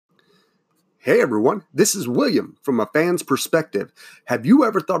Hey everyone, this is William from A Fan's Perspective. Have you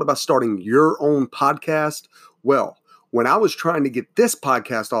ever thought about starting your own podcast? Well, when I was trying to get this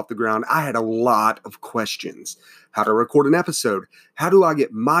podcast off the ground, I had a lot of questions. How to record an episode? How do I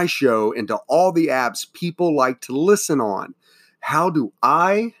get my show into all the apps people like to listen on? How do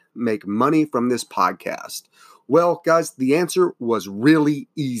I make money from this podcast? Well, guys, the answer was really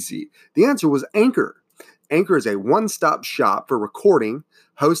easy. The answer was Anchor. Anchor is a one-stop shop for recording,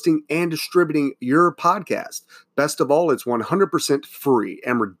 hosting, and distributing your podcast. Best of all, it's 100% free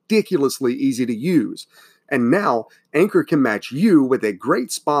and ridiculously easy to use. And now, Anchor can match you with a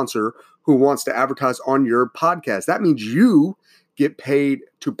great sponsor who wants to advertise on your podcast. That means you get paid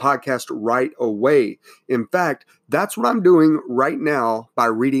to podcast right away. In fact, that's what I'm doing right now by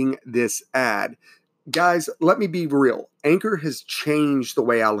reading this ad. Guys, let me be real. Anchor has changed the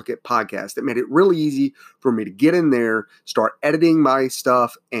way I look at podcasts. It made it really easy for me to get in there, start editing my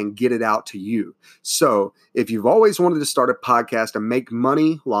stuff, and get it out to you. So if you've always wanted to start a podcast and make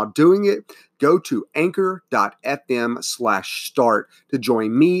money while doing it, go to anchor.fm/start to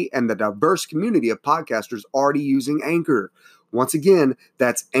join me and the diverse community of podcasters already using Anchor. Once again,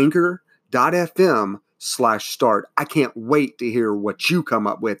 that's anchor.fm/start. I can't wait to hear what you come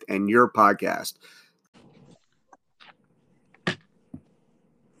up with in your podcast.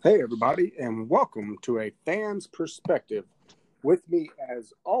 Hey, everybody, and welcome to A Fan's Perspective. With me,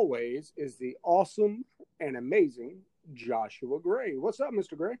 as always, is the awesome and amazing Joshua Gray. What's up,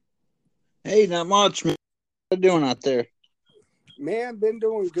 Mr. Gray? Hey, not much, man. What are you doing out there? Man, been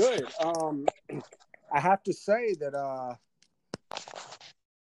doing good. I have to say that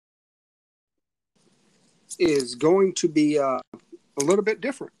is going to be a little bit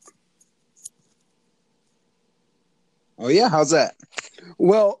different. Oh, yeah? How's that?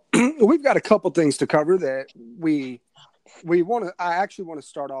 Well, we've got a couple things to cover that we want to. I actually want to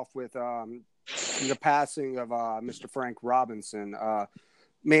start off with the passing of Mr. Frank Robinson.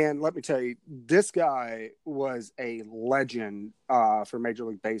 Man, let me tell you, this guy was a legend for Major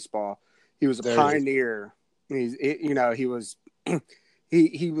League Baseball. He was a pioneer. He was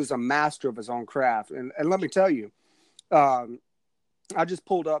he was a master of his own craft. And let me tell you, I just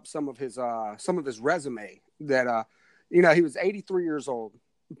pulled up some of his resume that. He was 83 years old,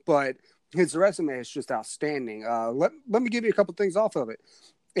 but his resume is just outstanding. Let me give you a couple things off of it.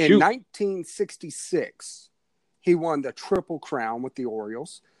 In 1966, he won the Triple Crown with the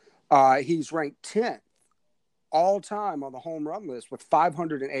Orioles. He's ranked 10th all time on the home run list with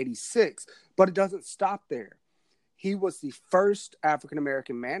 586, but it doesn't stop there. He was the first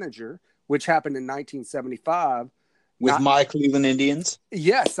African-American manager, which happened in 1975. With my Cleveland Indians?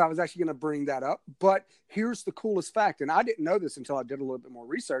 Yes, I was actually going to bring that up. But here's the coolest fact, and I didn't know this until I did a little bit more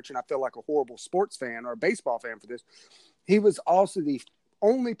research, and I feel like a horrible sports fan or a baseball fan for this. He was also the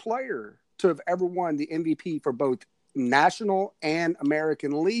only player to have ever won the MVP for both National and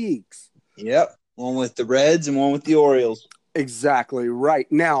American leagues. Yep, one with the Reds and one with the Orioles. Exactly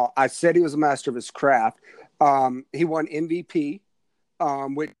right. Now, I said he was a master of his craft. He won MVP,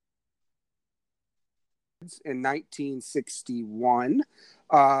 which in 1961,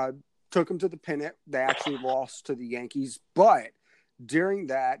 took him to the pennant. They actually lost to the Yankees, but during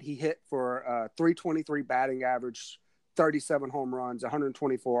that, he hit for 323 batting average, 37 home runs,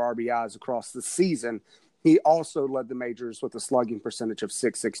 124 RBIs across the season. He also led the majors with a slugging percentage of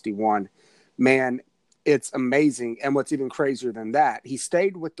 .661. Man, it's amazing. And what's even crazier than that, he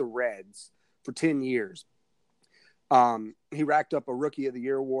stayed with the Reds for 10 years. He racked up a Rookie of the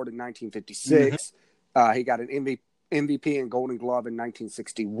Year award in 1956. Mm-hmm. He got an MVP and Golden Glove in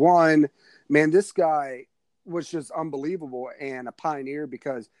 1961. Man, this guy was just unbelievable and a pioneer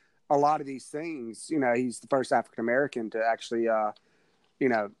because a lot of these things, he's the first African-American to actually,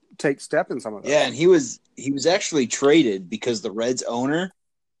 take step in some of those. Yeah, and he was actually traded because the Reds owner,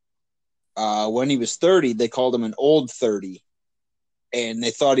 when he was 30, they called him an old 30. And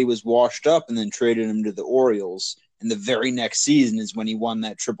they thought he was washed up and then traded him to the Orioles. And the very next season is when he won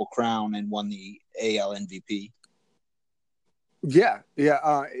that Triple Crown and won the AL MVP. Yeah.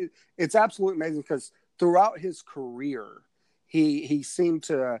 It's absolutely amazing because throughout his career, he seemed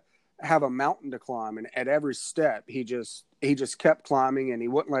to have a mountain to climb, and at every step, he just kept climbing, and he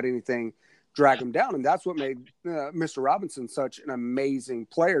wouldn't let anything drag him down. And that's what made Mr. Robinson such an amazing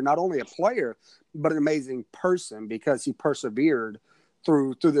player. Not only a player, but an amazing person because he persevered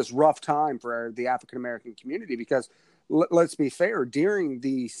through this rough time for the African-American community. Because let's be fair, during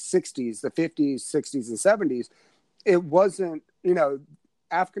the 60s, the 50s, 60s, and 70s, it wasn't,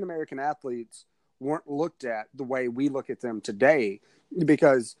 African-American athletes weren't looked at the way we look at them today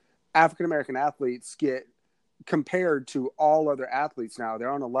because African-American athletes get compared to all other athletes now.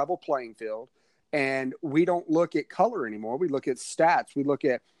 They're on a level playing field, and we don't look at color anymore. We look at stats. We look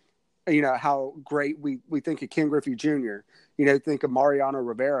at, how great we think of Ken Griffey Jr. Think of Mariano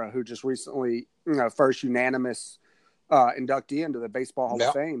Rivera, who just recently, first unanimous inductee into the Baseball Hall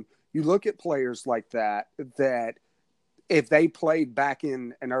of Fame. You look at players like that if they played back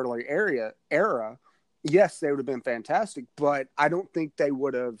in an early era, yes, they would have been fantastic, but I don't think they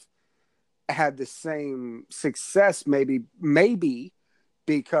would have had the same success, maybe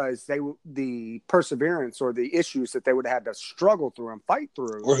because the perseverance or the issues that they would have had to struggle through and fight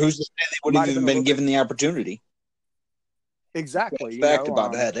through. Or who's to say they would have even been given the opportunity? Exactly. Fact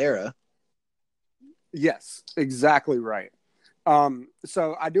about that era. Yes, exactly right.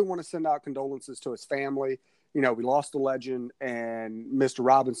 So I do want to send out condolences to his family. We lost a legend, and Mr.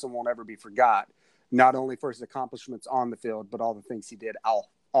 Robinson won't ever be forgot, not only for his accomplishments on the field, but all the things he did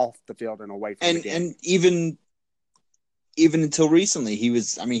off the field and away from the game. And even until recently, he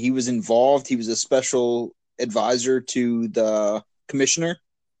was involved. He was a special advisor to the commissioner.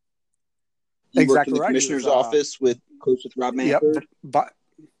 He worked in the commissioner's office with Rob Manfred. Yep,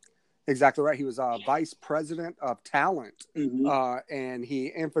 exactly right. He was vice president of talent, and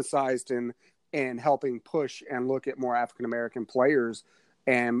he emphasized in helping push and look at more African American players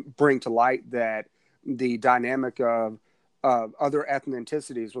and bring to light that the dynamic of other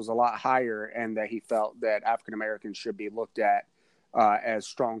ethnicities was a lot higher, and that he felt that African Americans should be looked at as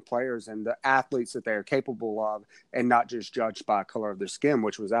strong players and the athletes that they are capable of, and not just judged by color of their skin,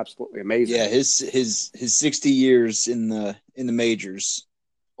 which was absolutely amazing. Yeah, his 60 years in the majors,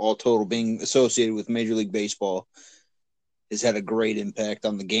 all total, being associated with Major League Baseball, has had a great impact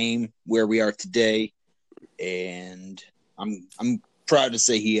on the game where we are today, and I'm proud to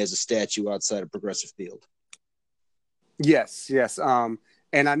say he has a statue outside of Progressive Field. Yes. And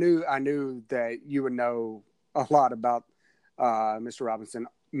I knew that you would know a lot about Mr. Robinson,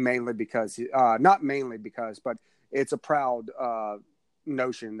 mainly because not mainly because, but it's a proud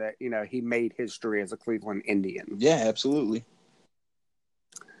notion that he made history as a Cleveland Indian. Yeah, absolutely.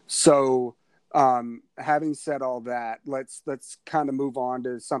 So, having said all that, let's kind of move on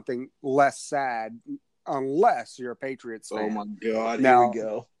to something less sad, unless you're a Patriots fan. Oh my God! Now, here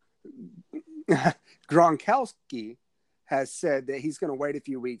we go. Gronkowski has said that he's going to wait a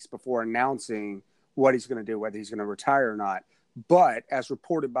few weeks before announcing what he's going to do, whether he's going to retire or not. But as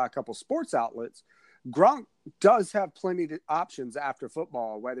reported by a couple sports outlets, Gronk does have plenty of options after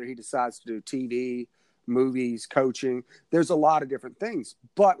football, whether he decides to do TV, movies, coaching. There's a lot of different things.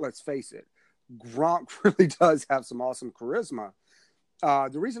 But let's face it, Gronk really does have some awesome charisma.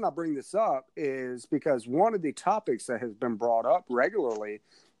 The reason I bring this up is because one of the topics that has been brought up regularly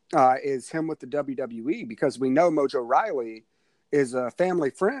is him with the WWE, because we know Mojo Riley is a family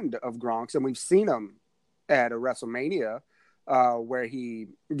friend of Gronk's, and we've seen him at a WrestleMania where he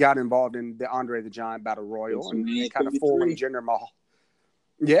got involved in the Andre the Giant Battle Royal and kind of fooling Jinder Mahal.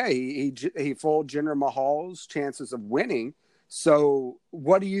 Yeah, he fooled Jinder Mahal's chances of winning. So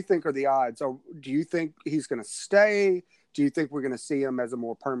what do you think are the odds? Or do you think he's going to stay? Do you think we're going to see him as a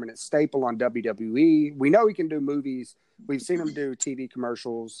more permanent staple on WWE? We know he can do movies. We've seen him do TV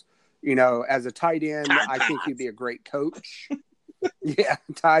commercials. As a tight end, I think he'd be a great coach. Yeah,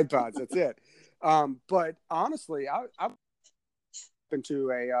 Tide Pods. That's it. But honestly, I'm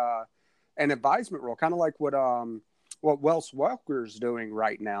into an advisement role, kind of like what Wes Welker's doing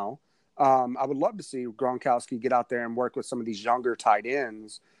right now. I would love to see Gronkowski get out there and work with some of these younger tight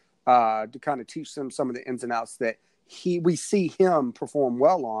ends to kind of teach them some of the ins and outs that we see him perform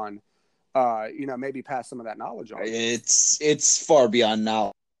well on. Maybe pass some of that knowledge on. It's far beyond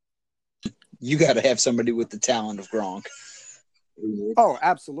knowledge. You got to have somebody with the talent of Gronk. Oh,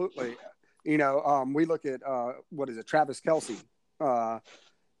 absolutely. We look at Travis Kelce.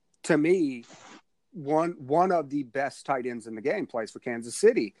 To me, one of the best tight ends in the game, plays for Kansas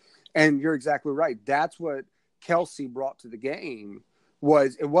City, and you're exactly right. That's what Kelce brought to the game.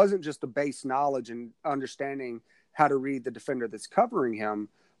 It wasn't just the base knowledge and understanding how to read the defender that's covering him,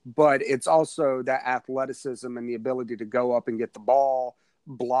 but it's also that athleticism and the ability to go up and get the ball,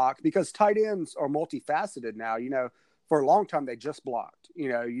 block, because tight ends are multifaceted now. For a long time, they just blocked.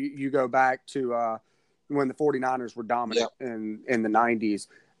 You go back to when the 49ers were dominant in the 90s.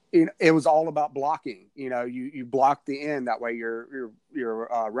 It was all about blocking. You block the end. That way your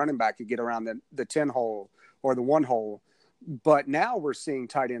running back could get around the 10 hole or the 1 hole. But now we're seeing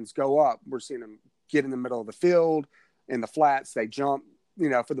tight ends go up. We're seeing them get in the middle of the field, in the flats. They jump,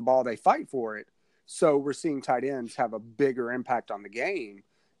 for the ball. They fight for it. So we're seeing tight ends have a bigger impact on the game.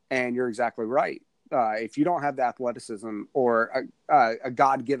 And you're exactly right. If you don't have the athleticism or a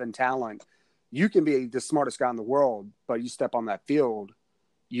God-given talent you can be the smartest guy in the world, but you step on that field,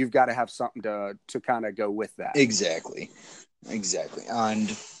 you've got to have something to kind of go with that. Exactly. And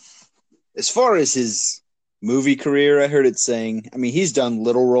as far as his movie career, I heard it saying, I mean, he's done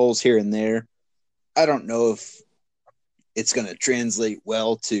little roles here and there. I don't know if it's going to translate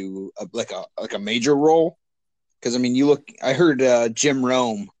well to a major role. Because, I mean, I heard Jim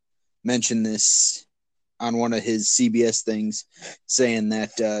Rome mention this on one of his CBS things, saying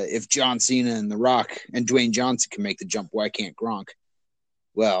that if John Cena and The Rock and Dwayne Johnson can make the jump, why can't Gronk?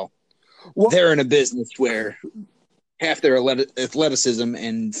 Well, they're in a business where half their athleticism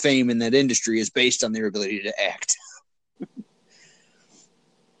and fame in that industry is based on their ability to act.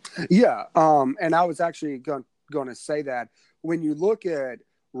 Yeah, and I was actually going to say that when you look at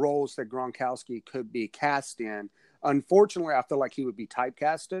roles that Gronkowski could be cast in, unfortunately, I feel like he would be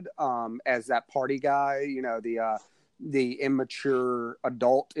typecasted as that party guy, you know, the immature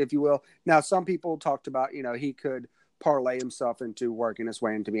adult, if you will. Now, some people talked about, you know, he could parlay himself into working his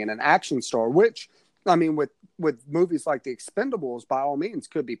way into being an action star, which, I mean, with movies like The Expendables, by all means,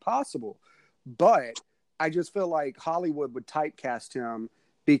 could be possible. But I just feel like Hollywood would typecast him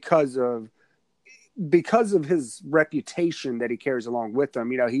because of his reputation that he carries along with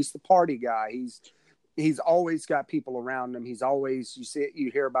him. You know, he's the party guy. He's always got people around him. He's always, you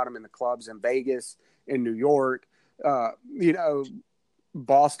hear about him in the clubs in Vegas, in New York. You know,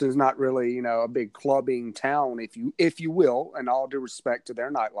 Boston's not really, you know, a big clubbing town, if you will, and all due respect to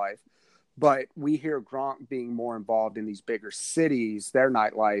their nightlife. But we hear Gronk being more involved in these bigger cities, their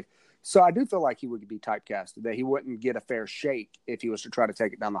nightlife. So I do feel like he would be typecasted, that he wouldn't get a fair shake if he was to try to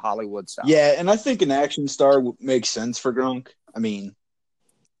take it down the Hollywood style. Yeah, and I think an action star makes sense for Gronk. I mean,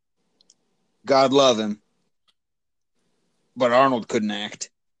 God love him, but Arnold couldn't act.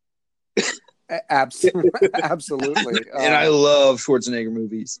 Absolutely. And I love Schwarzenegger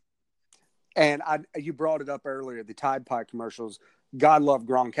movies. And you brought it up earlier, the Tide Pod commercials. God love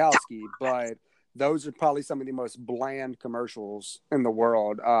Gronkowski, but those are probably some of the most bland commercials in the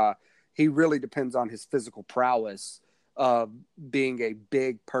world. He really depends on his physical prowess of being a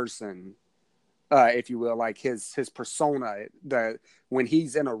big person, if you will, like his persona. That when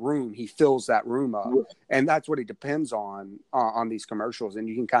he's in a room, he fills that room up, and that's what he depends on these commercials. And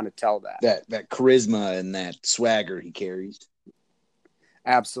you can kind of tell that charisma and that swagger he carries.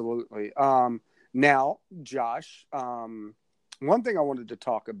 Absolutely. Now, Josh, one thing I wanted to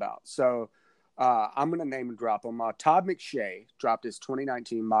talk about. So I'm going to name and drop him. Todd McShay dropped his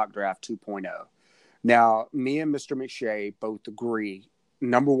 2019 mock draft 2.0. Now, me and Mr. McShay both agree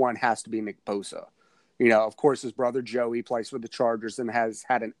number one has to be Nick Bosa. You know, of course, his brother Joey plays for the Chargers and has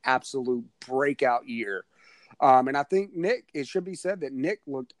had an absolute breakout year. And I think it should be said that Nick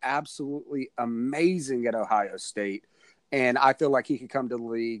looked absolutely amazing at Ohio State. And I feel like he could come to the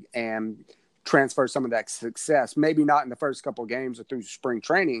league and transfer some of that success, maybe not in the first couple of games or through spring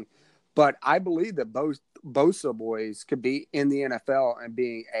training, but I believe that both Bosa boys could be in the NFL and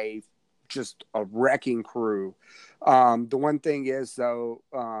being just a wrecking crew. The one thing is, though,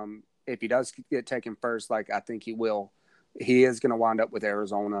 if he does get taken first, like I think he will, he is going to wind up with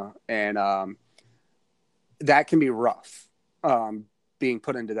Arizona, and that can be rough, being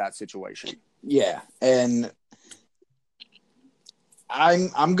put into that situation. Yeah, and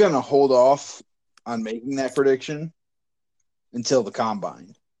I'm going to hold off on making that prediction until the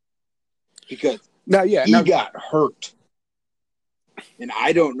combine. Because he got hurt. And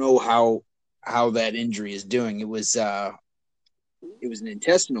I don't know how that injury is doing. It was an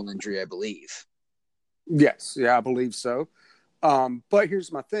intestinal injury, I believe. Yes, yeah, I believe so. But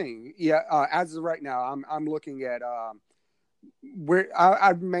here's my thing. Yeah, as of right now, I'm looking at where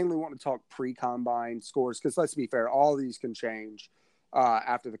I mainly want to talk pre-combine scores, because let's be fair, all of these can change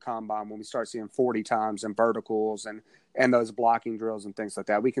after the combine when we start seeing 40 times and verticals and those blocking drills and things like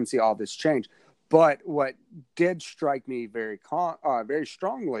that. We can see all this change. But what did strike me very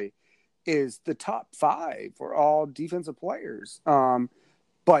strongly is the top 5 were all defensive players.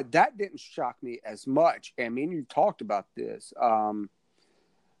 But that didn't shock me as much. And me and you talked about this. Kyler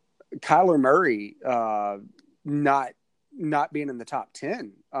Murray not being in the top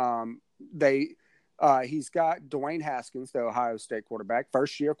 10. He's got Dwayne Haskins, the Ohio State quarterback,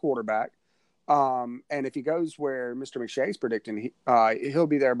 first-year quarterback. And if he goes where Mr. McShay's predicting, he'll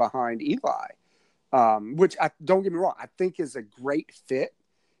be there behind Eli. Which, don't get me wrong, I think is a great fit,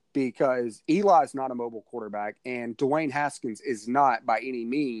 because Eli is not a mobile quarterback, and Dwayne Haskins is not by any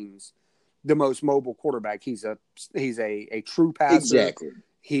means the most mobile quarterback. He's a true passer. Exactly.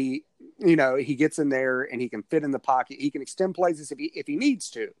 He gets in there and he can fit in the pocket. He can extend plays if he needs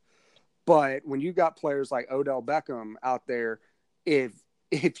to. But when you got players like Odell Beckham out there, if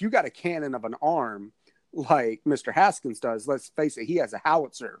if you got a cannon of an arm like Mr. Haskins does, let's face it, he has a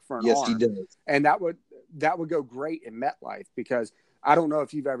howitzer for an Yes, he arm. does. And that would go great in MetLife, because I don't know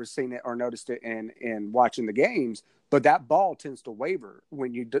if you've ever seen it or noticed it in watching the games, but that ball tends to waver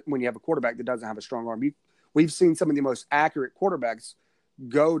when you have a quarterback that doesn't have a strong arm. We've seen some of the most accurate quarterbacks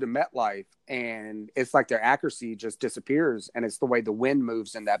go to MetLife, and it's like their accuracy just disappears, and it's the way the wind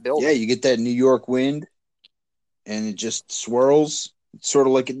moves in that building. Yeah, you get that New York wind, and it just swirls, sort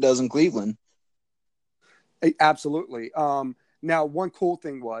of like it does in Cleveland. Absolutely. Now, one cool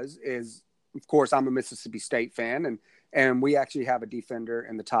thing is, of course, I'm a Mississippi State fan, and we actually have a defender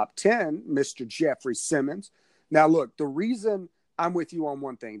in the top 10, Mr. Jeffrey Simmons. Now, look, the reason I'm with you on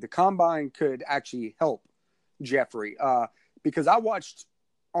one thing, the combine could actually help Jeffrey, because I watched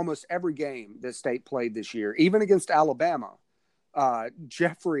almost every game that State played this year, even against Alabama.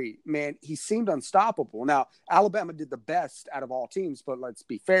 Jeffrey, man, he seemed unstoppable. Now, Alabama did the best out of all teams, but let's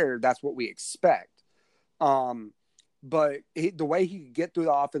be fair, that's what we expect. But the way he could get through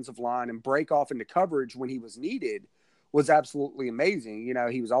the offensive line and break off into coverage when he was needed was absolutely amazing. You know,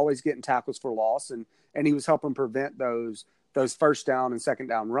 he was always getting tackles for loss, and he was helping prevent those first down and second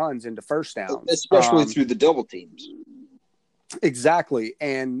down runs into first downs, especially through the double teams. Exactly.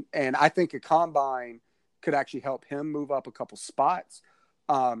 And I think a combine could actually help him move up a couple spots.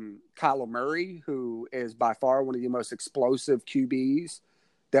 Kyler Murray, who is by far one of the most explosive QBs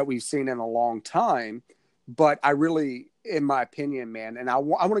that we've seen in a long time. But I really, in my opinion, man, and I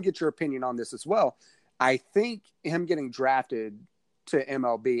want to get your opinion on this as well. I think him getting drafted to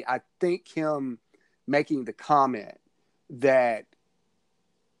MLB, I think him making the comment that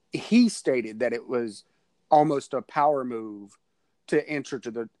he stated that it was almost a power move to enter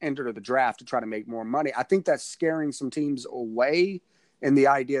the draft to try to make more money. I think that's scaring some teams away, in the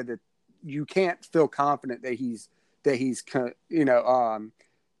idea that you can't feel confident that he's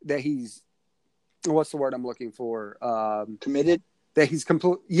what's the word I'm looking for? Committed. That he's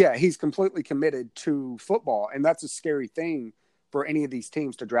completely committed to football, and that's a scary thing for any of these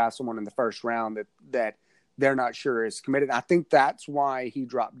teams, to draft someone in the first round that they're not sure is committed. I think that's why he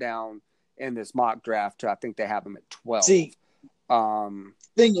dropped down in this mock draft. I think they have him at 12. See,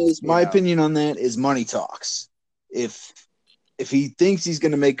 thing is, my opinion on that is money talks. If he thinks he's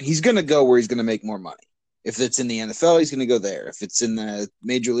going to go where he's going to make more money. If it's in the NFL, he's going to go there. If it's in the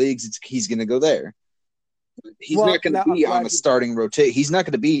major leagues, he's going to go there. He's not going to be on a starting rotation. He's not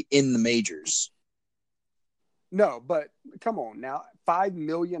going to be in the majors. No, but come on now, $5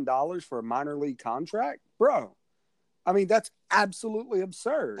 million for a minor league contract, bro. I mean, that's absolutely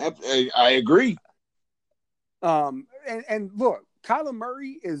absurd. I agree. And look, Kyler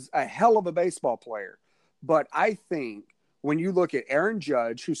Murray is a hell of a baseball player, but I think when you look at Aaron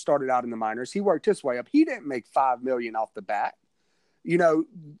Judge, who started out in the minors, he worked his way up. He didn't make $5 million off the bat. You know,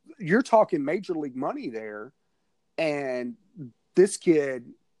 you're talking major league money there. And this kid,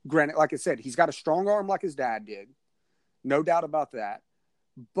 granted, like I said, he's got a strong arm like his dad did. No doubt about that.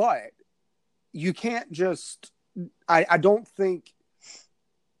 But you can't just – I don't think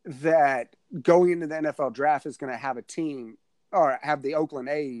that going into the NFL draft is going to have a team or have the Oakland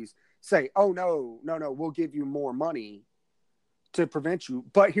A's say, oh, no, we'll give you more money to prevent you.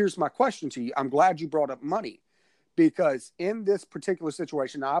 But here's my question to you. I'm glad you brought up money, because in this particular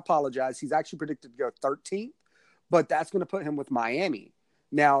situation, I apologize, he's actually predicted to go 13th, but that's going to put him with Miami.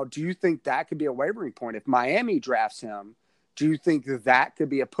 Now, do you think that could be a wavering point? If Miami drafts him, do you think that could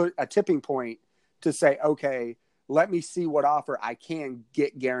be a tipping point to say, okay, let me see what offer I can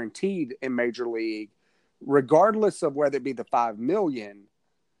get guaranteed in Major League, regardless of whether it be the $5 million?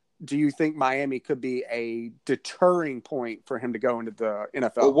 Do you think Miami could be a deterring point for him to go into the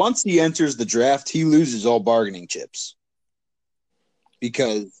NFL? Well, once he enters the draft, he loses all bargaining chips,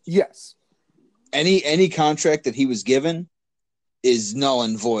 because yes, any contract that he was given is null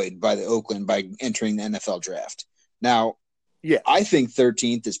and void by the Oakland by entering the NFL draft. Now, yeah, I think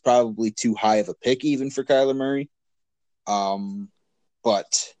 13th is probably too high of a pick even for Kyler Murray.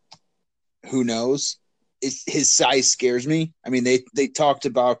 But who knows? His size scares me. I mean, they talked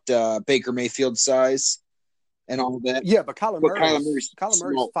about Baker Mayfield's size and all of that. Yeah, but Kyler Murray's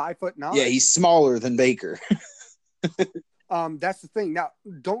 5'9". Yeah, he's smaller than Baker. That's the thing. Now,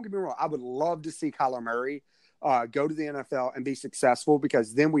 don't get me wrong. I would love to see Kyler Murray go to the NFL and be successful,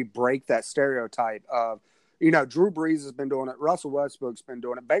 because then we break that stereotype of, Drew Brees has been doing it. Russell Westbrook's been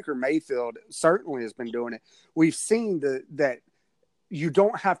doing it. Baker Mayfield certainly has been doing it. We've seen that you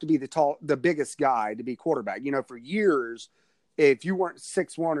don't have to be the biggest guy to be quarterback. For years, if you weren't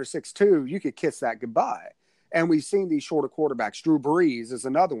 6'1" or 6'2", you could kiss that goodbye. And we've seen these shorter quarterbacks. Drew Brees is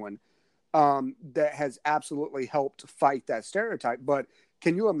another one that has absolutely helped fight that stereotype. But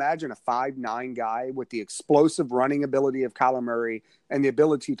can you imagine a 5'9" guy with the explosive running ability of Kyler Murray and the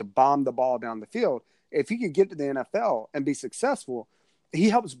ability to bomb the ball down the field? If he could get to the NFL and be successful, he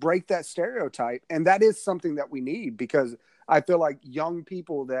helps break that stereotype. And that is something that we need, because I feel like young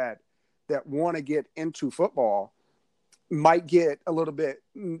people that want to get into football might get a little bit,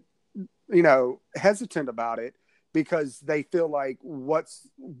 hesitant about it, because they feel like, what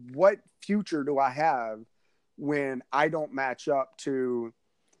future do I have when I don't match up to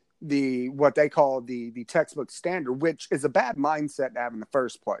what they call the textbook standard, which is a bad mindset to have in the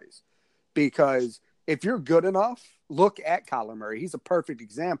first place. Because if you're good enough, look at Kyler Murray. He's a perfect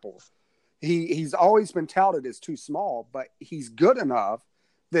example. He's always been touted as too small, but he's good enough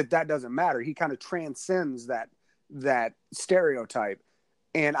that doesn't matter. He kind of transcends that stereotype.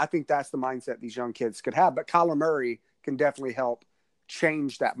 And I think that's the mindset these young kids could have. But Kyler Murray can definitely help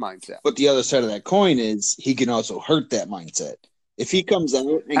change that mindset. But the other side of that coin is he can also hurt that mindset. If he comes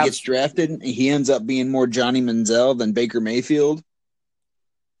out and gets drafted and he ends up being more Johnny Manziel than Baker Mayfield,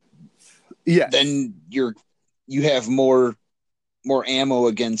 then you have more ammo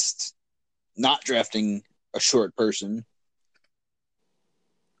against not drafting a short person.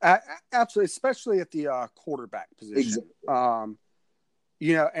 Absolutely, especially at the quarterback position. Exactly.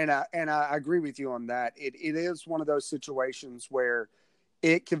 And I agree with you on that. It is one of those situations where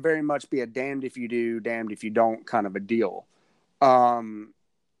it can very much be a damned if you do, damned if you don't kind of a deal. And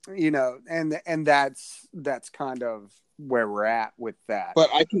that's kind of where we're at with that. But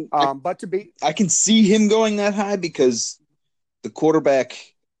I can see him going that high because the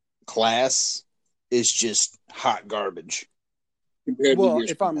quarterback class is just hot garbage. Well,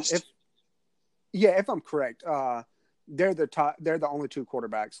 if I'm correct, they're the only two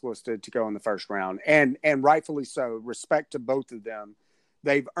quarterbacks listed to go in the first round, and rightfully so. Respect to both of them.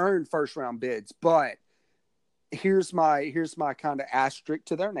 They've earned first round bids, but here's my kind of asterisk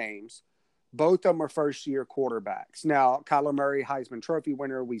to their names. Both of them are first year quarterbacks. Now, Kyler Murray, Heisman Trophy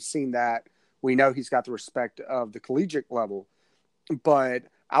winner, we've seen that. We know he's got the respect of the collegiate level. But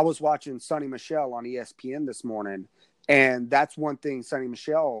I was watching Sonny Michel on ESPN this morning, and that's one thing Sonny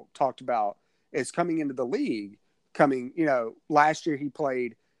Michel talked about is coming into the league. Last year he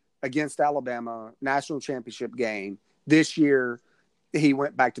played against Alabama, national championship game. This year he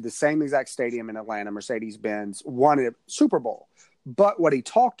went back to the same exact stadium in Atlanta, Mercedes-Benz, won a Super Bowl. But what he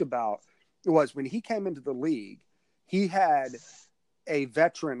talked about was when he came into the league, he had a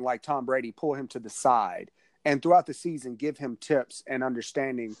veteran like Tom Brady pull him to the side and throughout the season give him tips and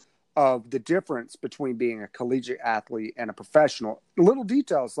understanding of the difference between being a collegiate athlete and a professional. Little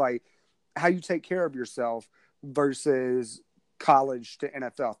details like how you take care of yourself versus college to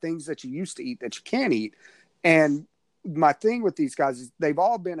NFL, things that you used to eat that you can't eat. And my thing with these guys is they've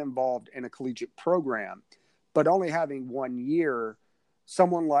all been involved in a collegiate program, but only having 1 year,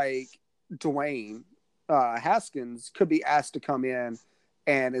 someone like Dwayne Haskins could be asked to come in,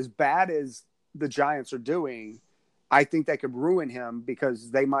 and as bad as the Giants are doing, I think they could ruin him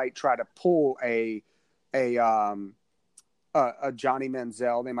because they might try to pull a Johnny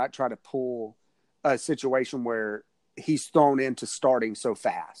Manziel. They might try to pull a situation where he's thrown into starting so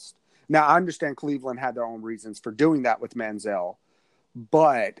fast. Now, I understand Cleveland had their own reasons for doing that with Manziel,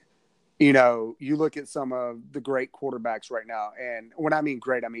 but you look at some of the great quarterbacks right now, and when I mean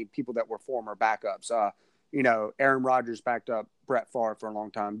great, I mean people that were former backups. Aaron Rodgers backed up Brett Favre for a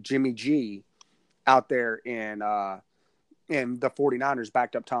long time. Jimmy G out there in the 49ers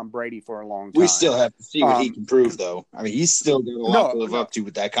backed up Tom Brady for a long time. We still have to see what he can prove, though. I mean, he's still got a lot to live up to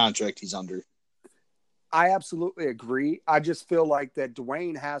with that contract he's under. I absolutely agree. I just feel like that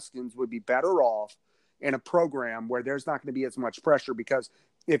Dwayne Haskins would be better off in a program where there's not going to be as much pressure, because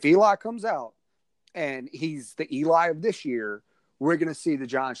if Eli comes out and he's the Eli of this year, we're going to see the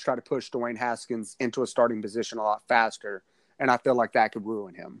Giants try to push Dwayne Haskins into a starting position a lot faster, and I feel like that could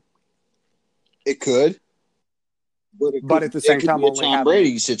ruin him. It could. But at the same time, only Tom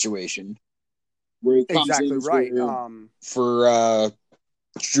Brady situation where he comes exactly right for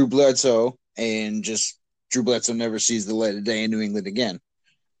Drew Bledsoe, and just Drew Bledsoe never sees the light of day in New England again.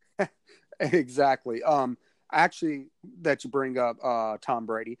 Exactly. Actually, that you bring up Tom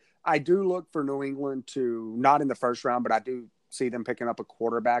Brady, I do look for New England to, not in the first round, but I do see them picking up a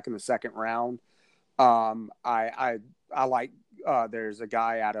quarterback in the second round. I like there's a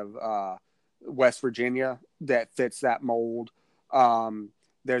guy out of West Virginia that fits that mold.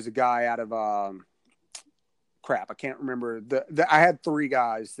 There's a guy out of I can't remember I had three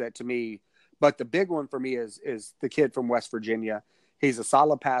guys that to me, but the big one for me is the kid from West Virginia. He's a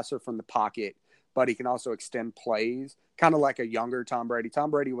solid passer from the pocket, but he can also extend plays, kind of like a younger Tom Brady.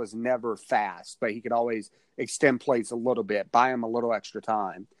 Tom Brady was never fast, but he could always extend plays a little bit, buy him a little extra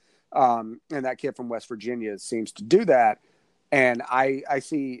time. And that kid from West Virginia seems to do that. And I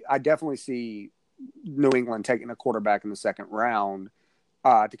definitely see New England taking a quarterback in the second round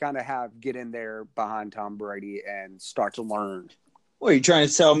to kind of get in there behind Tom Brady and start to learn. What, are you trying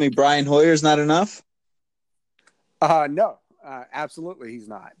to tell me Brian Hoyer's not enough? No, absolutely he's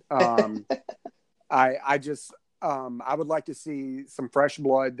not. I would like to see some fresh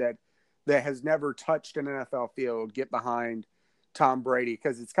blood that has never touched an NFL field get behind Tom Brady,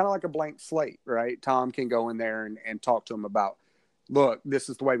 because it's kind of like a blank slate, right? Tom can go in there and talk to him about, look, this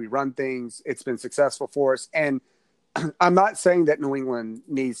is the way we run things. It's been successful for us. And I'm not saying that New England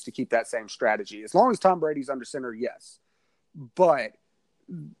needs to keep that same strategy. As long as Tom Brady's under center, yes. But,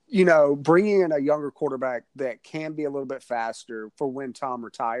 bringing in a younger quarterback that can be a little bit faster for when Tom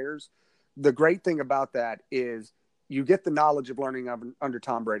retires, the great thing about that is you get the knowledge of learning under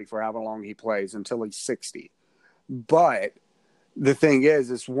Tom Brady for however long he plays until he's 60. But the thing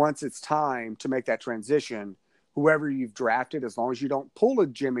is once it's time to make that transition, whoever you've drafted, as long as you don't pull a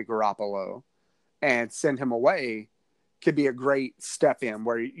Jimmy Garoppolo and send him away, could be a great step in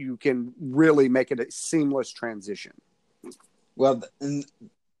where you can really make it a seamless transition. Well, and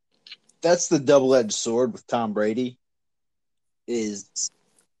that's the double-edged sword with Tom Brady, is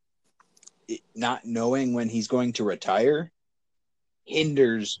not knowing when he's going to retire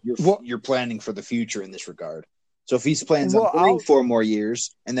hinders your planning for the future in this regard. So if he plans on playing 4 more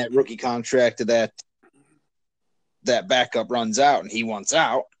years and that rookie contract to that backup runs out and he wants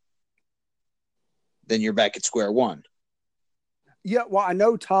out, then you're back at square one. Yeah, well, I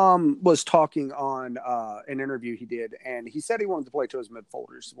know Tom was talking on an interview he did, and he said he wanted to play to his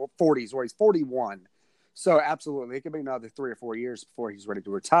mid-40s, where he's 41. So absolutely, it could be another 3 or 4 years before he's ready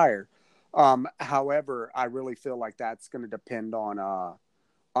to retire. However, I really feel like that's going to depend on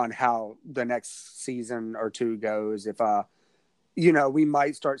how the next season or two goes. If we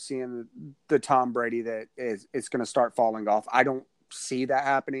might start seeing the Tom Brady that is going to start falling off. I don't see that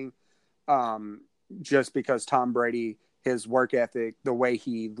happening, just because Tom Brady, his work ethic, the way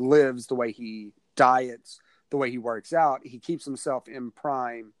he lives, the way he diets, the way he works out, he keeps himself in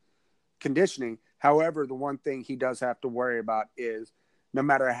prime conditioning. However, the one thing he does have to worry about is no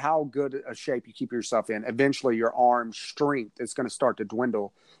matter how good a shape you keep yourself in, eventually your arm strength is going to start to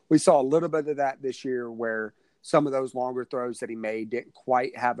dwindle. We saw a little bit of that this year where some of those longer throws that he made didn't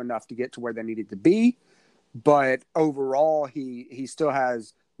quite have enough to get to where they needed to be. But overall, he still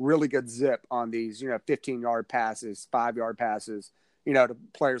has really good zip on these, 15-yard passes, 5-yard passes, to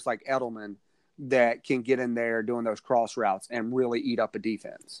players like Edelman that can get in there doing those cross routes and really eat up a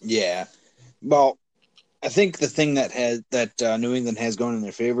defense. Yeah. Well, I think the thing that New England has going in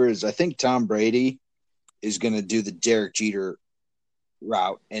their favor is I think Tom Brady is going to do the Derek Jeter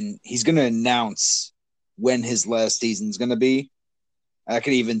route, and he's going to announce when his last season is going to be. I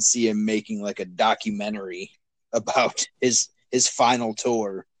could even see him making like a documentary about his final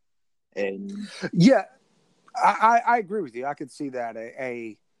tour. And yeah, I agree with you. I could see that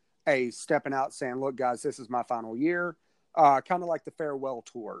a stepping out saying, "Look, guys, this is my final year," kind of like the farewell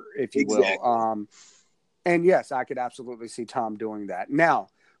tour, if you will. And yes, I could absolutely see Tom doing that. Now,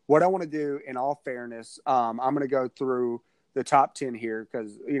 what I want to do, in all fairness, I'm going to go through the top 10 here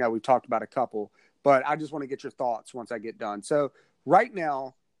because we've talked about a couple, but I just want to get your thoughts once I get done. So right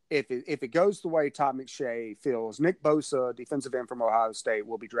now, if it goes the way Todd McShay feels, Nick Bosa, defensive end from Ohio State,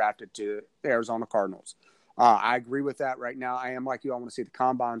 will be drafted to the Arizona Cardinals. I agree with that right now. I am like you. I want to see the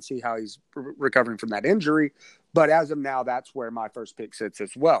combine, see how he's recovering from that injury. But as of now, that's where my first pick sits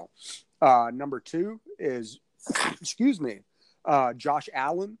as well. Number 2 is, Josh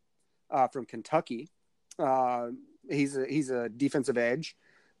Allen from Kentucky. He's a defensive edge.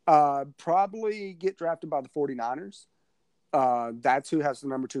 Probably get drafted by the 49ers. That's who has the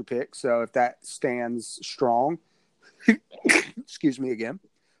number 2 pick. So if that stands strong, excuse me again,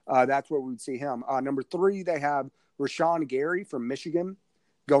 that's where we would see him. Number 3, they have Rashawn Gary from Michigan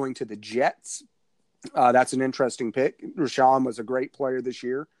going to the Jets. That's an interesting pick. Rashawn was a great player this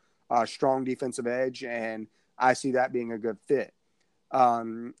year, strong defensive edge, and I see that being a good fit.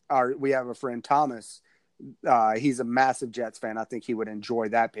 We have a friend, Thomas. He's a massive Jets fan. I think he would enjoy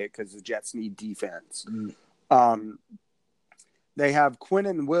that pick because the Jets need defense. They have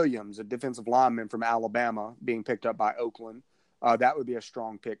Quinnen Williams, a defensive lineman from Alabama, being picked up by Oakland. That would be a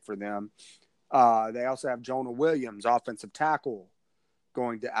strong pick for them. They also have Jonah Williams, offensive tackle,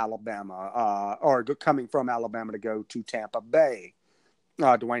 going to Alabama, or coming from Alabama to go to Tampa Bay.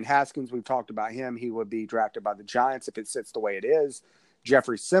 Dwayne Haskins, we've talked about him. He would be drafted by the Giants if it sits the way it is.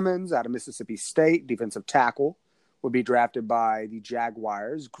 Jeffrey Simmons out of Mississippi State, defensive tackle, would be drafted by the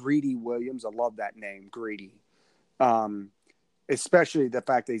Jaguars. Greedy Williams, I love that name, Greedy. Especially the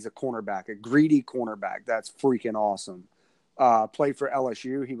fact that he's a cornerback, a greedy cornerback. That's freaking awesome. Played for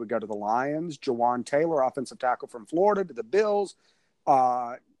LSU. He would go to the Lions. Jawan Taylor, offensive tackle from Florida, to the Bills.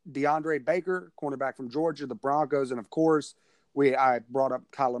 DeAndre Baker, cornerback from Georgia, the Broncos. And, of course, I brought up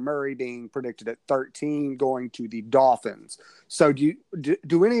Kyler Murray being predicted at 13, going to the Dolphins. So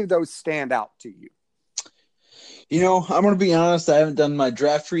do any of those stand out to you? I'm going to be honest. I haven't done my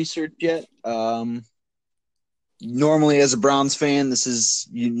draft research yet. Normally, as a Browns fan, this is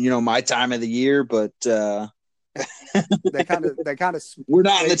my time of the year, but they kind of we're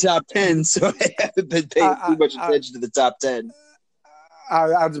not in the top 10, so I haven't been paying too much attention to the top 10.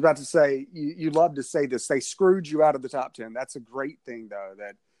 I was about to say, you love to say this. They screwed you out of the top 10. That's a great thing, though,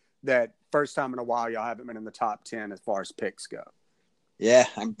 that first time in a while y'all haven't been in the top 10 as far as picks go. Yeah,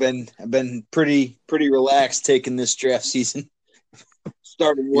 I've been pretty relaxed taking this draft season.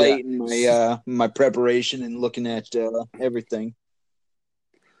 Started late in my preparation and looking at everything.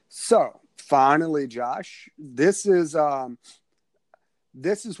 So finally, Josh, this is where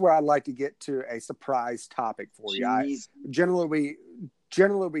I'd like to get to a surprise topic for you. Generally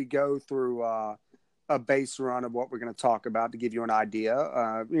we go through a base run of what we're going to talk about to give you an idea.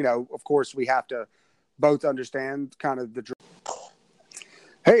 Of course, we have to both understand kind of the.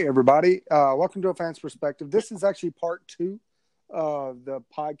 Hey, everybody! Welcome to A Fan's Perspective. This is actually part 2 of the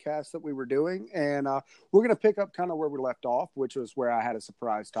podcast that we were doing, and we're going to pick up kind of where we left off, which was where I had a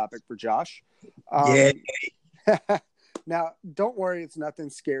surprise topic for Josh. Now, don't worry, it's nothing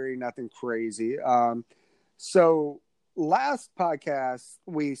scary, nothing crazy. So last podcast,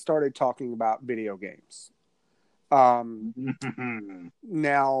 we started talking about video games.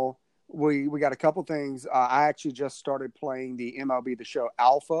 Now, we got a couple things. I actually just started playing the MLB The Show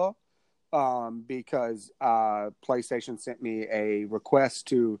Alpha because PlayStation sent me a request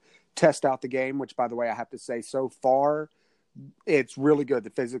to test out the game, which, by the way, I have to say, so far, it's really good. The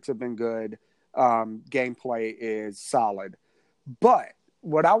physics have been good. Gameplay is solid. But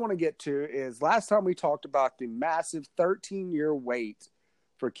what I want to get to is last time we talked about the massive 13-year wait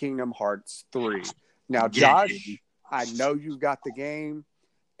for Kingdom Hearts 3. Now, Josh, I know you've got the game,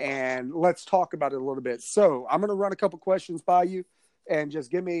 and let's talk about it a little bit. So I'm going to run a couple questions by you and just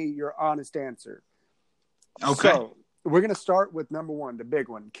give me your honest answer. Okay. So we're going to start with number 1, the big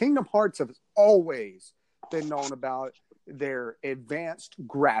one. Kingdom Hearts have always been known about their advanced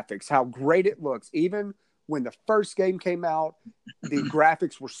graphics, how great it looks. Even when the first game came out, the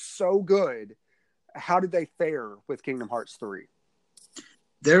graphics were so good. How did they fare with Kingdom Hearts 3?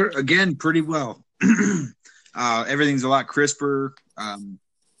 They're, again, pretty well. Everything's a lot crisper.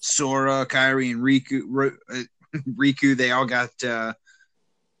 Sora, Kairi, and Riku, they all got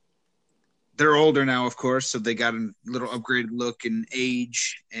they're older now, of course, so they got a little upgraded look and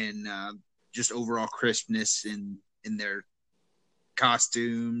age and just overall crispness in their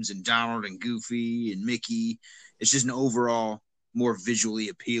costumes, and Donald and Goofy and Mickey. It's just an overall more visually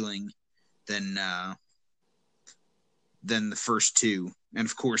appealing than the first two, and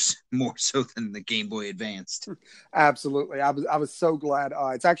of course more so than the Game Boy Advanced. Absolutely. I was so glad.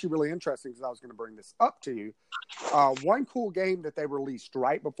 It's actually really interesting because I was going to bring this up to you. One cool game that they released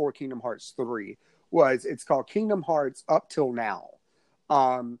right before Kingdom Hearts 3 it's called Kingdom Hearts Up Till Now.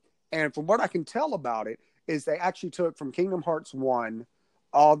 And from what I can tell about it is they actually took from Kingdom Hearts 1,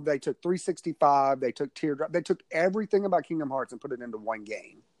 they took 365, they took Teardrop, they took everything about Kingdom Hearts and put it into one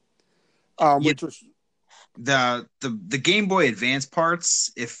game. Which was the Game Boy Advance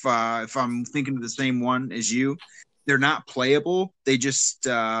parts, if I'm thinking of the same one as you, they're not playable. They just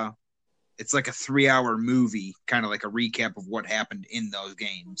it's like a 3-hour movie, kind of like a recap of what happened in those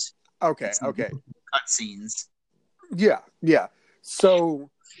games. Okay. Cutscenes. Yeah. So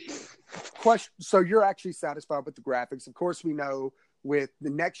you're actually satisfied with the graphics. Of course, we know with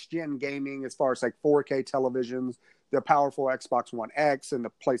the next-gen gaming, as far as like 4K televisions, the powerful Xbox One X and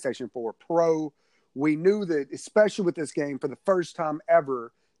the PlayStation 4 Pro, we knew that, especially with this game, for the first time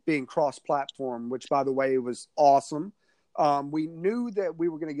ever being cross-platform, which, by the way, was awesome. We knew that we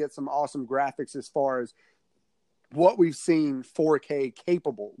were going to get some awesome graphics as far as what we've seen 4K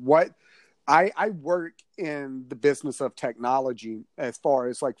capable. What I work in the business of technology as far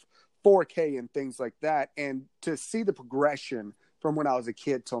as like 4K and things like that. And to see the progression from when I was a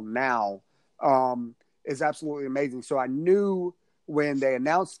kid till now is absolutely amazing. So I knew when they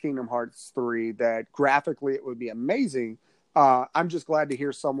announced Kingdom Hearts 3 that graphically it would be amazing. I'm just glad to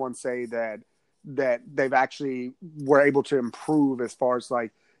hear someone say that they've actually were able to improve as far as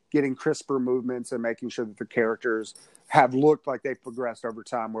like getting crisper movements and making sure that the characters have looked like they've progressed over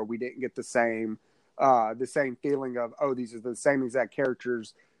time, where we didn't get the same feeling of, oh, these are the same exact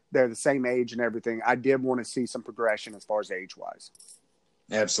characters, they're the same age and everything. I did want to see some progression as far as age wise.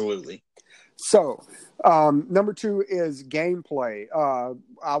 Absolutely. So, number 2 is gameplay.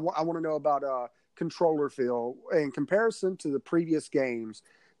 I want to know about controller feel in comparison to the previous games.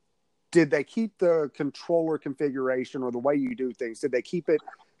 Did they keep the controller configuration or the way you do things? Did they keep it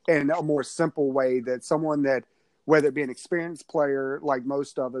in a more simple way that someone that, whether it be an experienced player like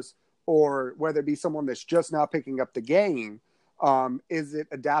most of us, or whether it be someone that's just now picking up the game, is it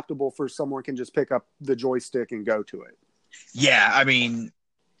adaptable for someone can just pick up the joystick and go to it? Yeah, I mean,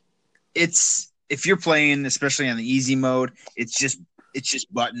 if you're playing, especially on the easy mode, it's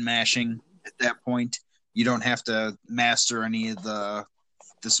just button mashing at that point. You don't have to master any of the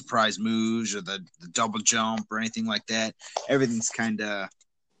surprise moves or the double jump or anything like that. Everything's kind of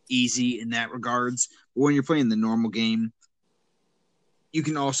easy in that regards. But when you're playing the normal game, you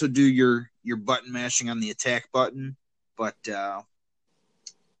can also do your button mashing on the attack button, but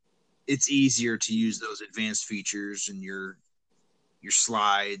it's easier to use those advanced features and your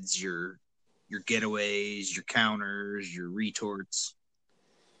slides, your getaways, your counters, your retorts.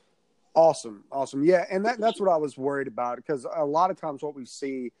 Awesome. Yeah, and that's what I was worried about, because a lot of times what we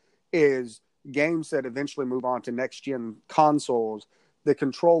see is games that eventually move on to next-gen consoles, the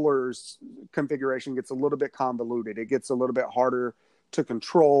controller's configuration gets a little bit convoluted. It gets a little bit harder to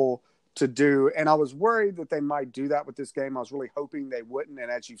control, to do, and I was worried that they might do that with this game. I was really hoping they wouldn't,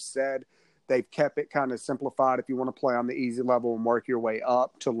 and as you've said, they've kept it kind of simplified if you want to play on the easy level and work your way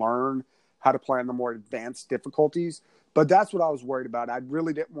up to learn how to play on the more advanced difficulties. But that's what I was worried about. I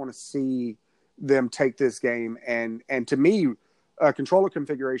really didn't want to see them take this game. And to me, a controller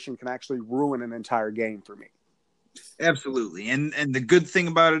configuration can actually ruin an entire game for me. Absolutely. And the good thing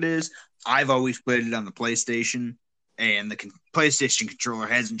about it is I've always played it on the PlayStation, and the PlayStation controller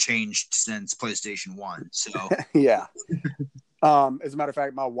hasn't changed since PlayStation 1. So yeah. As a matter of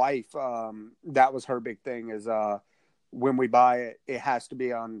fact, my wife, that was her big thing is when we buy it, it has to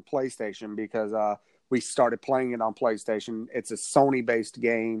be on PlayStation, because we started playing it on PlayStation. It's a Sony-based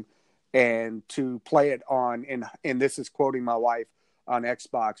game, and to play it on, and this is quoting my wife, on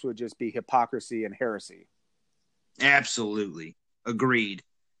Xbox would just be hypocrisy and heresy. Absolutely. Agreed.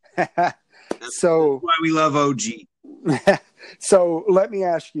 So that's why we love OG. So let me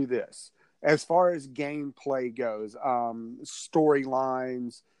ask you this. As far as gameplay goes,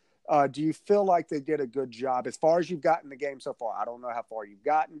 storylines, do you feel like they did a good job as far as you've gotten the game so far? I don't know how far you've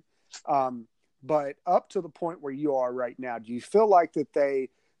gotten, but up to the point where you are right now, do you feel like that they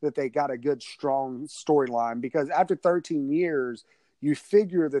got a good, strong storyline? Because after 13 years, you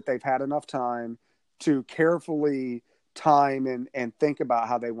figure that they've had enough time to carefully time and think about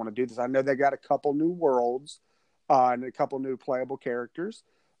how they want to do this. I know they got a couple new worlds and a couple new playable characters,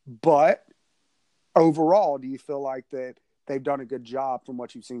 but overall, do you feel like that they've done a good job from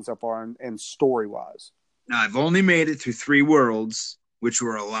what you've seen so far and story-wise? Now, I've only made it through 3 worlds, which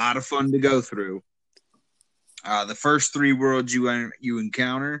were a lot of fun to go through. The first 3 worlds you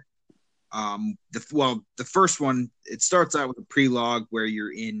encounter, the first one, it starts out with a prologue where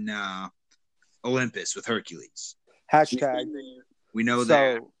you're in Olympus with Hercules. Hashtag. We know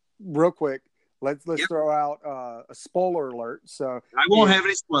that. So, real quick, let's throw out a spoiler alert. So I won't have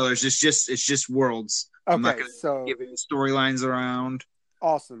any spoilers. It's just worlds. Okay, I'm not going to give any storylines around.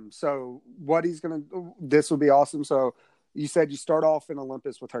 Awesome. So this would be awesome. So you said you start off in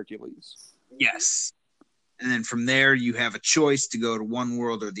Olympus with Hercules. Yes. And then from there, you have a choice to go to one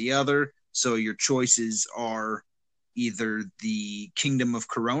world or the other. So your choices are either the Kingdom of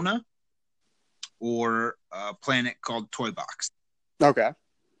Corona or a planet called Toy Box. Okay.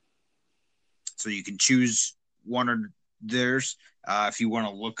 So you can choose one or theirs. If you want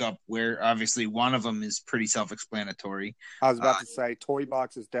to look up where, obviously one of them is pretty self-explanatory. I was about to say Toy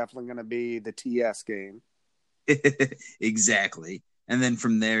Box is definitely going to be the TS game. Exactly. And then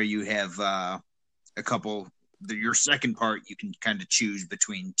from there you have a couple. Your second part, you can kind of choose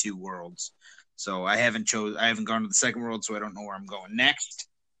between 2 worlds. So I haven't gone to the second world, so I don't know where I'm going next.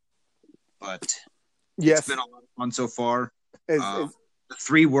 But yes, it's been a lot of fun so far. The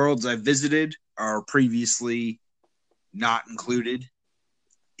 3 worlds I've visited are previously not included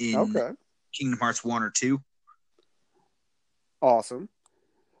in Kingdom Hearts 1 or 2. Awesome.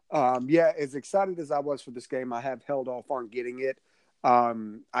 Yeah, as excited as I was for this game, I have held off on getting it.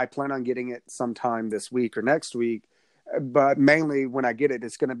 I plan on getting it sometime this week or next week, but mainly when I get it,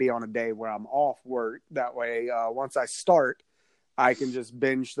 it's going to be on a day where I'm off work. That way, once I start, I can just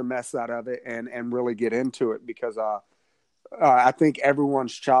binge the mess out of it and really get into it, because I think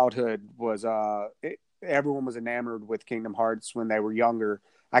everyone's childhood was everyone was enamored with Kingdom Hearts when they were younger.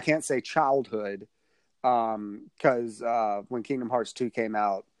 I can't say childhood because when Kingdom Hearts 2 came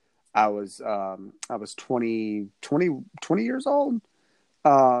out, I was 20 years old,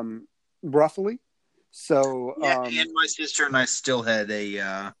 roughly. So Yeah, and my sister and I still had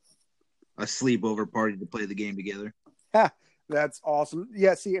a sleepover party to play the game together. that's awesome.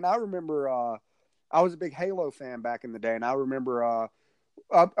 Yeah, see, and I remember I was a big Halo fan back in the day, and I remember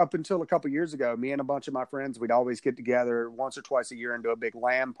up until a couple years ago, me and a bunch of my friends, we'd always get together once or twice a year and do a big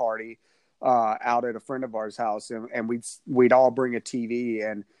LAN party out at a friend of ours' house, and we'd all bring a TV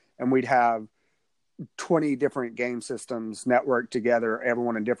and we'd have 20 different game systems networked together,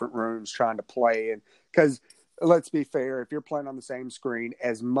 everyone in different rooms trying to play. And because let's be fair, if you're playing on the same screen,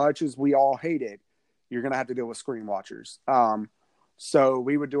 as much as we all hate it, you're going to have to deal with screen watchers. So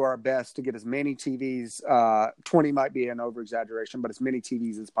we would do our best to get as many TVs, 20 might be an over exaggeration, but as many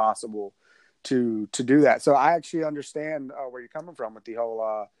TVs as possible to do that. So I actually understand where you're coming from with the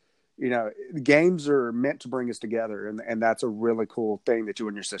whole, games are meant to bring us together. And that's a really cool thing that you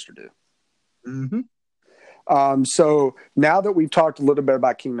and your sister do. Mm-hmm. So now that we've talked a little bit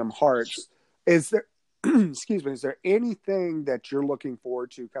about Kingdom Hearts, is there, is there anything that you're looking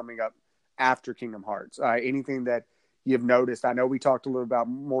forward to coming up after Kingdom Hearts? Anything that you've noticed? I know we talked a little about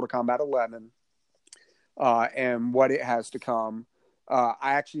Mortal Kombat 11 and what it has to come.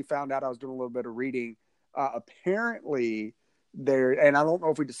 I actually found out, I was doing a little bit of reading. Apparently there, and I don't know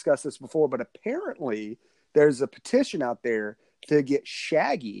if we discussed this before, but apparently there's a petition out there to get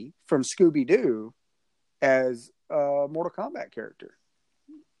Shaggy from Scooby-Doo as a Mortal Kombat character.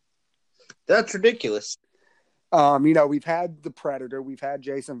 That's ridiculous. We've had the Predator, we've had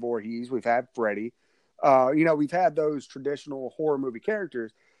Jason Voorhees, we've had Freddy. We've had those traditional horror movie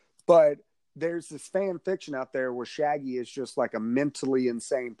characters, but there's this fan fiction out there where Shaggy is just like a mentally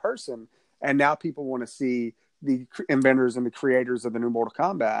insane person. And now people want to see the inventors and the creators of the new Mortal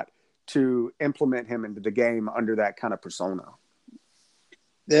Kombat to implement him into the game under that kind of persona.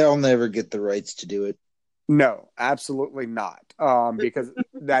 They'll never get the rights to do it. No, absolutely not. Because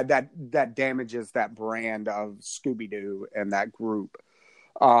that damages that brand of Scooby-Doo and that group.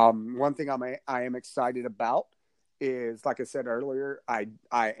 One thing I am excited about is, like I said earlier, I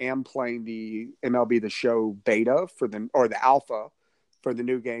am playing the MLB The Show beta the alpha for the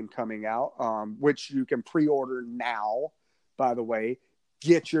new game coming out, which you can pre-order now, by the way.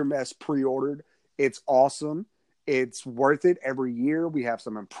 Get your mess pre-ordered. It's awesome. It's worth it. Every year we have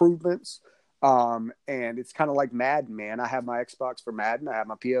some improvements. And it's kind of like Madden, man. I have my Xbox for Madden. I have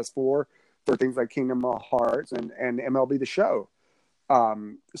my PS4 for things like Kingdom Hearts and MLB The Show.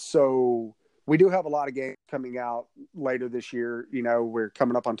 So we do have a lot of games coming out later this year. We're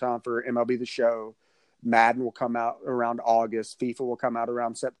coming up on time for MLB The Show. Madden will come out around August. FIFA will come out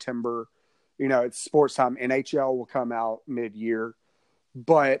around September. It's sports time. NHL will come out mid-year.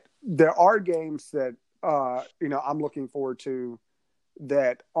 But there are games that, I'm looking forward to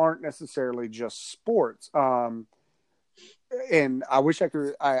that aren't necessarily just sports. And I wish I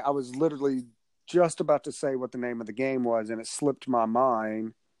could, I was literally just about to say what the name of the game was, and it slipped my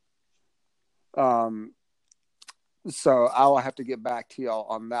mind. So I'll have to get back to y'all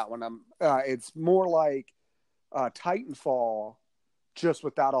on that one. It's more like Titanfall, just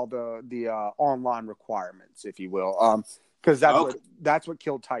without all the online requirements, if you will. Because that's what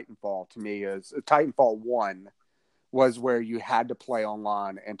killed Titanfall to me. Is Titanfall 1 was where you had to play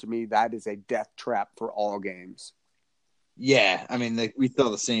online, and to me that is a death trap for all games. Yeah, I mean, we saw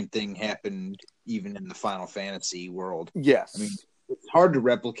the same thing happen even in the Final Fantasy world. Yes. I mean, it's hard to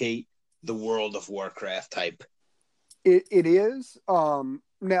replicate the World of Warcraft type. It is.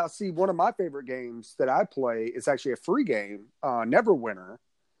 Now, see, one of my favorite games that I play is actually a free game, Neverwinter.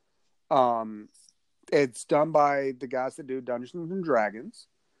 It's done by the guys that do Dungeons and Dragons,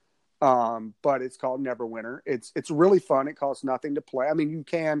 but it's called Neverwinter. It's really fun. It costs nothing to play. I mean, you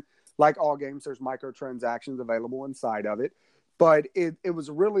can, like all games, there's microtransactions available inside of it. But it's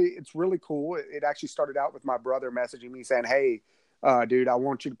really cool. It actually started out with my brother messaging me saying, "Hey, dude, I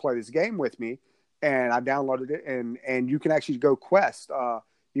want you to play this game with me." And I downloaded it, and you can actually go quest.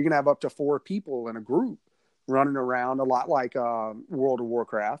 You can have up to 4 people in a group running around, a lot like World of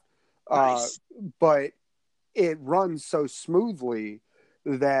Warcraft. Nice. But it runs so smoothly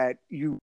that you